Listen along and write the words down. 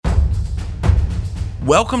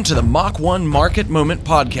Welcome to the Mach 1 Market Moment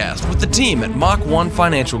Podcast with the team at Mach 1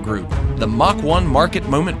 Financial Group. The Mach 1 Market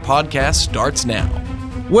Moment Podcast starts now.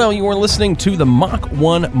 Well, you are listening to the Mach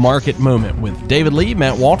 1 Market Moment with David Lee,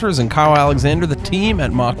 Matt Walters, and Kyle Alexander, the team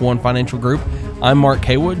at Mach 1 Financial Group. I'm Mark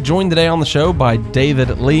Haywood, joined today on the show by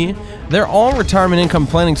David Lee. They're all retirement income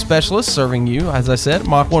planning specialists serving you, as I said,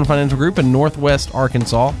 Mach 1 Financial Group in Northwest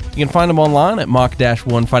Arkansas. You can find them online at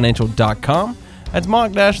mach-1financial.com. That's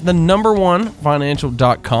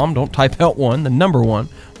mach-1financial.com. Don't type out one, the number one,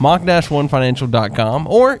 mach-1financial.com.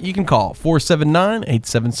 Or you can call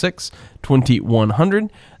 479-876-2100.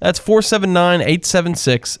 That's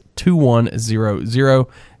 479-876-2100.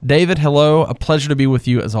 David, hello. A pleasure to be with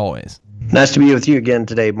you as always. Nice to be with you again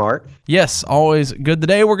today, Mark. Yes, always good.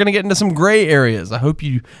 Today we're going to get into some gray areas. I hope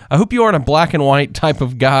you aren't a black and white type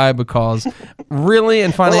of guy, because really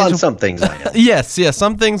in financial... Well, on some things I am. Yes,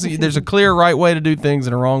 some things there's a clear right way to do things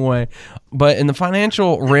and a wrong way. But in the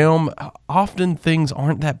financial realm, often things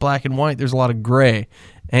aren't that black and white. There's a lot of gray.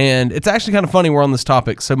 And it's actually kind of funny we're on this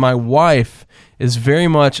topic. So my wife is very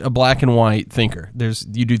much a black and white thinker.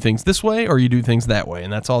 You do things this way or you do things that way,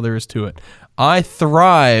 and that's all there is to it. I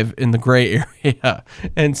thrive in the gray area.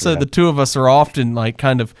 And so the two of us are often like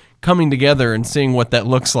kind of coming together and seeing what that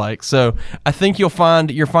looks like. So I think you'll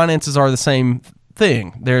find your finances are the same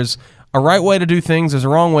thing. There's a right way to do things, there's a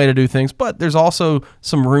wrong way to do things, but there's also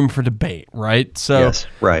some room for debate, right? So yes,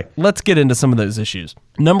 right. Let's get into some of those issues.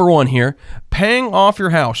 Number one here, paying off your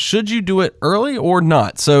house. Should you do it early or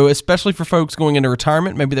not? So especially for folks going into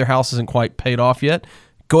retirement, maybe their house isn't quite paid off yet.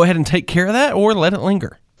 Go ahead and take care of that or let it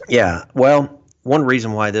linger. Yeah, well, one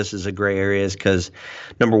reason why this is a gray area is because,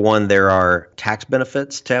 number one, there are tax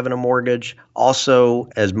benefits to having a mortgage. Also,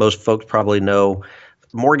 as most folks probably know,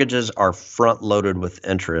 mortgages are front-loaded with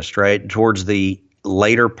interest, right? Towards the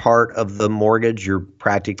later part of the mortgage, you're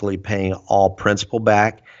practically paying all principal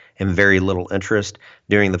back and very little interest.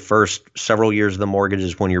 During the first several years of the mortgage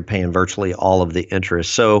is when you're paying virtually all of the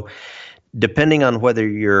interest. So depending on whether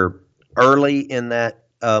you're early in that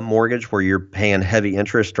mortgage where you're paying heavy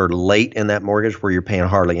interest or late in that mortgage where you're paying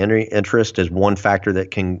hardly any interest is one factor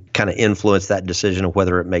that can kind of influence that decision of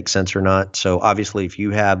whether it makes sense or not. So obviously if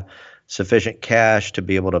you have sufficient cash to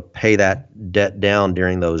be able to pay that debt down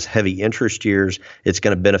during those heavy interest years, it's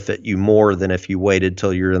going to benefit you more than if you waited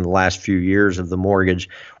till you're in the last few years of the mortgage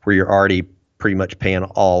where you're already pretty much paying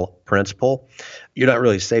all principal. You're not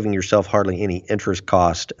really saving yourself hardly any interest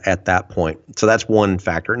cost at that point. So that's one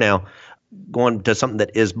factor. Now, going to something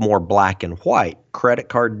that is more black and white, credit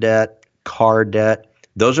card debt, car debt,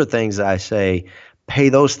 those are things that I say pay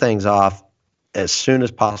those things off as soon as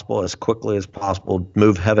possible, as quickly as possible,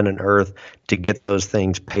 move heaven and earth to get those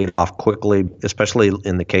things paid off quickly, especially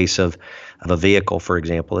in the case of a vehicle, for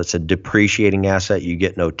example. It's a depreciating asset. You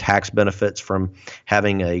get no tax benefits from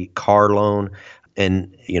having a car loan.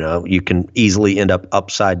 And, you can easily end up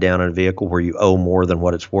upside down in a vehicle where you owe more than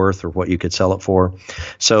what it's worth or what you could sell it for.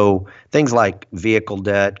 So things like vehicle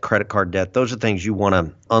debt, credit card debt, those are things you want to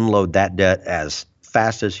unload that debt as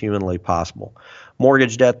fast as humanly possible.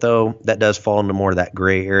 Mortgage debt, though, that does fall into more of that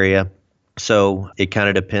gray area. So it kind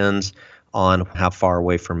of depends on how far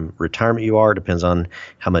away from retirement you are, depends on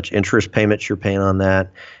how much interest payments you're paying on that,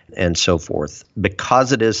 and so forth.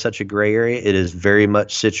 Because it is such a gray area, it is very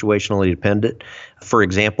much situationally dependent. For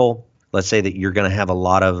example, let's say that you're going to have a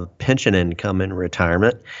lot of pension income in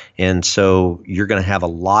retirement, and so you're going to have a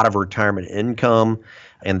lot of retirement income,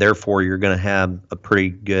 and therefore you're going to have a pretty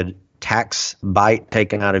good tax bite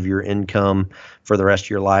taken out of your income for the rest of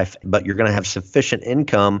your life, but you're going to have sufficient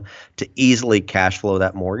income to easily cash flow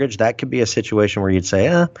that mortgage. That could be a situation where you'd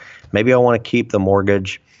say, maybe I want to keep the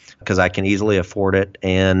mortgage because I can easily afford it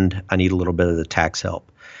and I need a little bit of the tax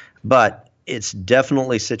help. But it's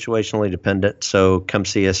definitely situationally dependent. So come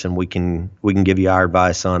see us and we can give you our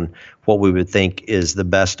advice on what we would think is the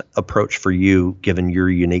best approach for you given your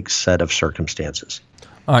unique set of circumstances.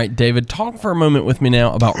 All right, David, talk for a moment with me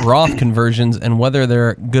now about Roth conversions and whether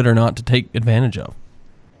they're good or not to take advantage of.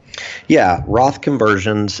 Yeah, Roth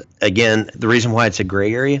conversions, again, the reason why it's a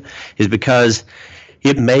gray area is because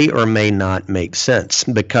it may or may not make sense.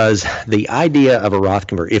 Because the idea of a Roth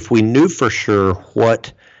conversion, if we knew for sure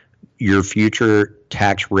what your future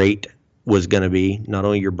tax rate was going to be, not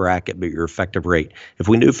only your bracket, but your effective rate. If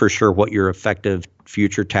we knew for sure what your effective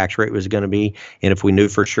future tax rate was going to be, and if we knew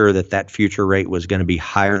for sure that that future rate was going to be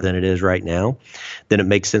higher than it is right now, then it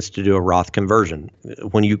makes sense to do a Roth conversion.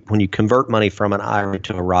 When you convert money from an IRA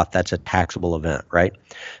to a Roth, that's a taxable event, right?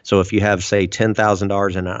 So if you have, say,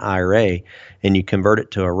 $10,000 in an IRA and you convert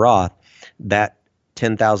it to a Roth, that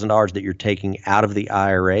 $10,000 that you're taking out of the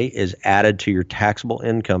IRA is added to your taxable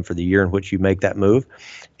income for the year in which you make that move.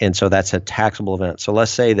 And so that's a taxable event. So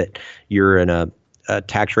let's say that you're in a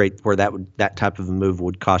tax rate where that type of a move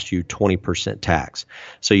would cost you 20% tax.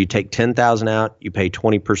 So you take $10,000 out, you pay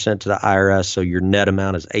 20% to the IRS, so your net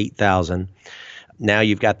amount is $8,000. Now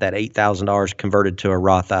you've got that $8,000 converted to a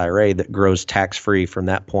Roth IRA that grows tax-free from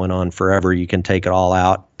that point on forever. You can take it all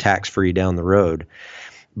out tax-free down the road.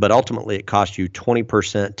 But ultimately, it costs you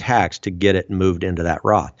 20% tax to get it moved into that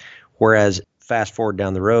Roth. Whereas fast forward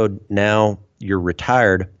down the road, now you're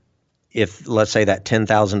retired. If, let's say, that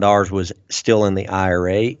 $10,000 was still in the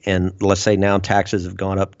IRA, and let's say now taxes have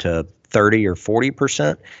gone up to 30 or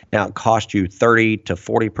 40%, now it costs you 30 to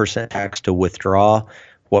 40% tax to withdraw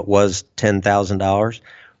what was $10,000,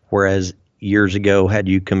 whereas years ago, had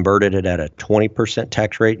you converted it at a 20%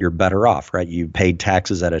 tax rate, you're better off, right? You paid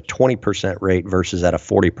taxes at a 20% rate versus at a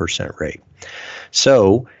 40% rate.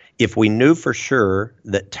 So if we knew for sure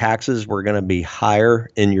that taxes were going to be higher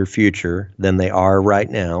in your future than they are right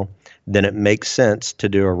now, then it makes sense to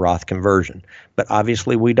do a Roth conversion. But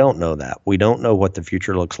obviously, we don't know that. We don't know what the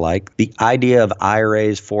future looks like. The idea of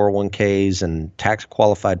IRAs, 401ks, and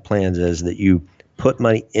tax-qualified plans is that you put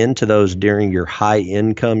money into those during your high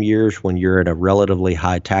income years when you're at a relatively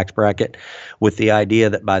high tax bracket, with the idea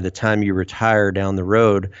that by the time you retire down the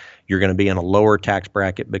road, you're going to be in a lower tax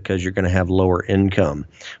bracket because you're going to have lower income.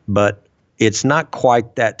 But it's not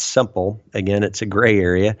quite that simple. Again, it's a gray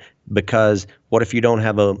area, because what if you don't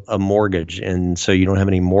have a mortgage, and so you don't have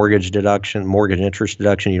any mortgage deduction, mortgage interest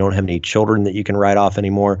deduction, you don't have any children that you can write off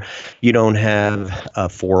anymore, you don't have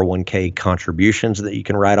 401k contributions that you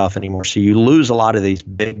can write off anymore, so you lose a lot of these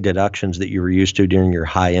big deductions that you were used to during your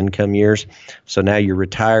high income years. So now you're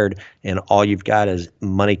retired, and all you've got is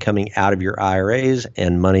money coming out of your IRAs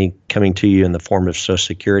and money coming to you in the form of Social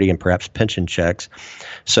Security and perhaps pension checks.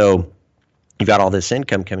 So you've got all this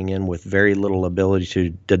income coming in with very little ability to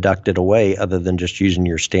deduct it away other than just using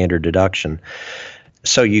your standard deduction.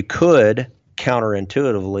 So you could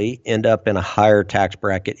counterintuitively end up in a higher tax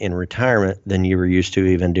bracket in retirement than you were used to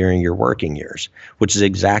even during your working years, which is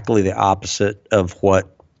exactly the opposite of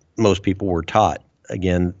what most people were taught.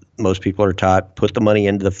 Again, most people are taught, put the money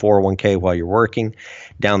into the 401k while you're working.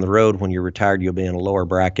 Down the road, when you're retired, you'll be in a lower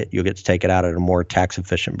bracket. You'll get to take it out at a more tax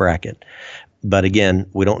efficient bracket. But again,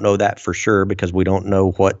 we don't know that for sure because we don't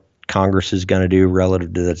know what Congress is going to do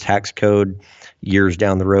relative to the tax code years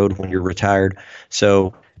down the road when you're retired.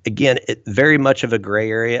 So again, it's very much of a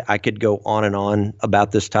gray area. I could go on and on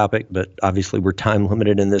about this topic, but obviously we're time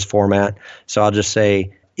limited in this format. So I'll just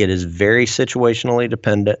say it is very situationally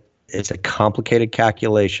dependent. It's a complicated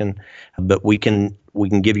calculation, but we can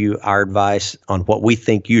give you our advice on what we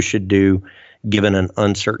think you should do given an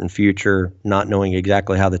uncertain future, not knowing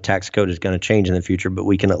exactly how the tax code is going to change in the future, but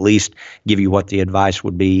we can at least give you what the advice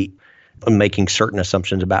would be, making certain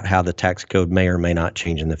assumptions about how the tax code may or may not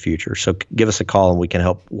change in the future. So give us a call and we can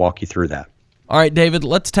help walk you through that. All right, David,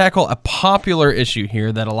 let's tackle a popular issue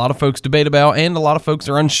here that a lot of folks debate about and a lot of folks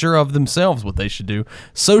are unsure of themselves what they should do.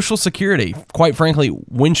 Social Security. Quite frankly,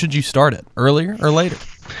 when should you start it? Earlier or later?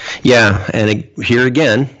 Yeah, and here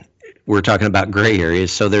again, we're talking about gray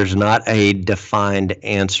areas, so there's not a defined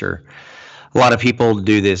answer. A lot of people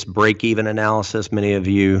do this break-even analysis. Many of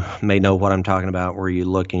you may know what I'm talking about, where you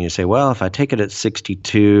look and you say, well, if I take it at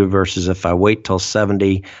 62 versus if I wait till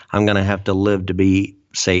 70, I'm going to have to live to be,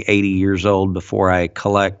 say, 80 years old before I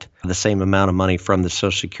collect the same amount of money from the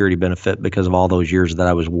Social Security benefit because of all those years that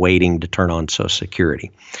I was waiting to turn on Social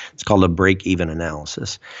Security. It's called a break-even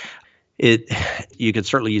analysis. You could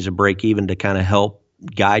certainly use a break-even to kind of help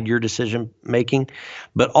guide your decision making,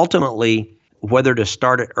 but ultimately, whether to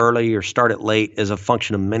start it early or start it late is a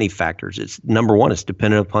function of many factors. It's number one, it's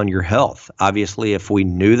dependent upon your health. Obviously, if we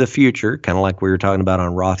knew the future, kind of like we were talking about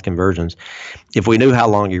on Roth conversions, if we knew how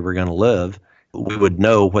long you were going to live, we would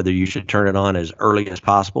know whether you should turn it on as early as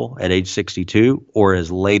possible at age 62 or as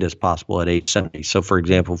late as possible at age 70. So for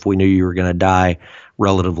example, if we knew you were going to die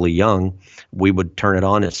relatively young, we would turn it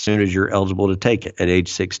on as soon as you're eligible to take it at age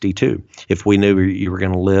 62. If we knew you were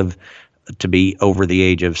going to live to be over the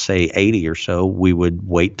age of, say, 80 or so, we would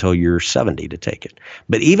wait till you're 70 to take it.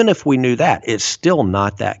 But even if we knew that, it's still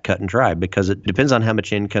not that cut and dry because it depends on how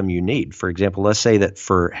much income you need. For example, let's say that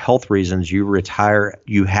for health reasons, you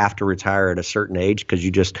have to retire at a certain age because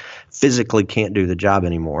you just physically can't do the job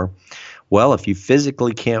anymore. Well, if you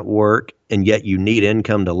physically can't work and yet you need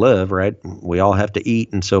income to live, right? We all have to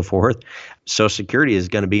eat and so forth. Social Security is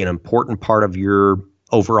going to be an important part of your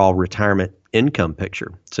overall retirement income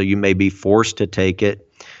picture. So you may be forced to take it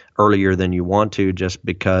earlier than you want to just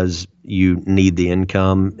because you need the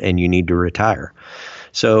income and you need to retire.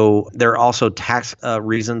 So there are also tax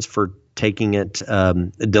reasons for taking it,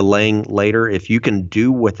 delaying later. If you can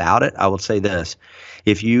do without it, I will say this.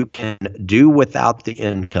 If you can do without the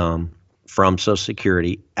income from Social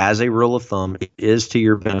Security, as a rule of thumb, it is to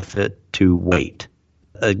your benefit to wait.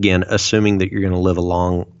 Again, assuming that you're going to live a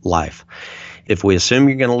long life. If we assume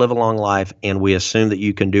you're going to live a long life and we assume that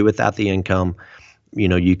you can do without the income,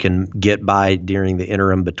 you can get by during the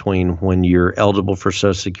interim between when you're eligible for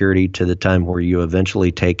Social Security to the time where you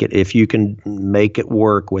eventually take it. If you can make it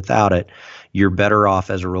work without it, you're better off,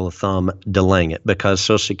 as a rule of thumb, delaying it, because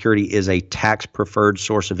Social Security is a tax-preferred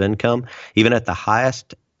source of income. Even at the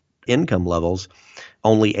highest income levels,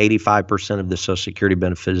 only 85% of the Social Security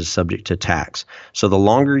benefit is subject to tax. So the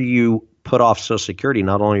longer you put off Social Security,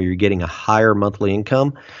 not only are you getting a higher monthly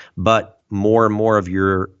income, but more and more of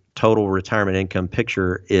your total retirement income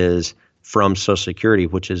picture is from Social Security,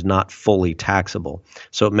 which is not fully taxable.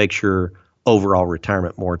 So it makes your overall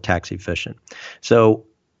retirement more tax efficient. So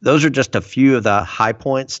those are just a few of the high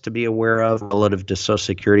points to be aware of relative to Social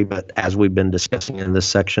Security. But as we've been discussing in this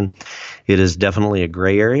section, it is definitely a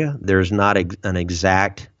gray area. There's not an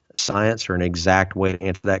exact science or an exact way to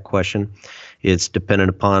answer that question. It's dependent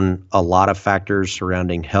upon a lot of factors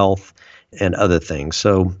surrounding health and other things.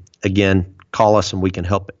 So again, call us and we can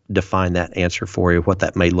help define that answer for you, what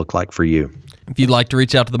that may look like for you. If you'd like to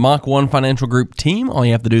reach out to the Mach 1 Financial Group team, all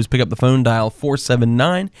you have to do is pick up the phone, dial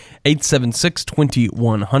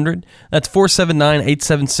 479-876-2100. That's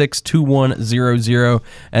 479-876-2100.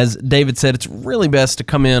 As David said, it's really best to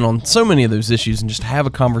come in on so many of those issues and just have a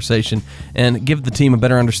conversation and give the team a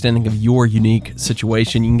better understanding of your unique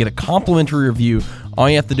situation. You can get a complimentary review. All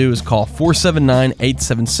you have to do is call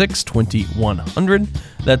 479-876-2100.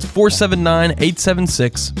 That's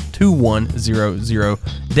 479-876-2100.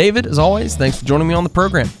 David, as always, thanks for joining me on the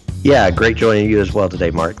program. Yeah, great joining you as well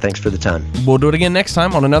today, Mark. Thanks for the time. We'll do it again next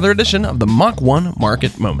time on another edition of the Mach 1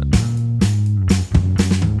 Market Moment.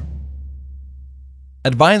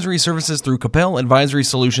 Advisory services through Capel Advisory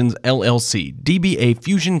Solutions, LLC, DBA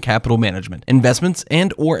Fusion Capital Management. Investments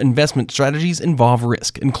and or investment strategies involve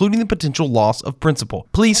risk, including the potential loss of principal.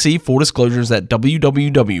 Please see full disclosures at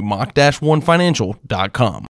www.mach-1financial.com.